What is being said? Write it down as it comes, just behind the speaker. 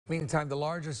Meantime, the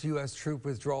largest U.S. troop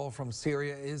withdrawal from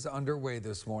Syria is underway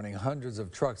this morning. Hundreds of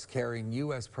trucks carrying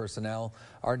U.S. personnel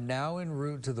are now en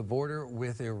route to the border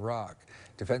with Iraq.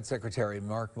 Defense Secretary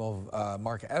Mark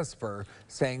Esper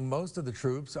saying most of the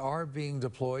troops are being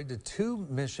deployed to two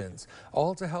missions,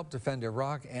 all to help defend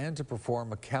Iraq and to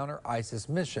perform a counter-ISIS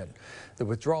mission. The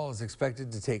withdrawal is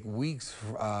expected to take weeks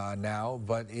now,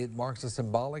 but it marks a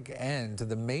symbolic end to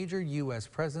the major U.S.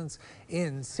 presence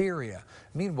in Syria.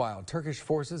 Meanwhile, Turkish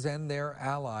forces and their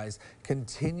allies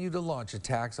continue to launch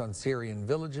attacks on Syrian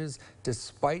villages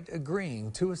despite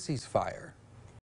agreeing to a ceasefire.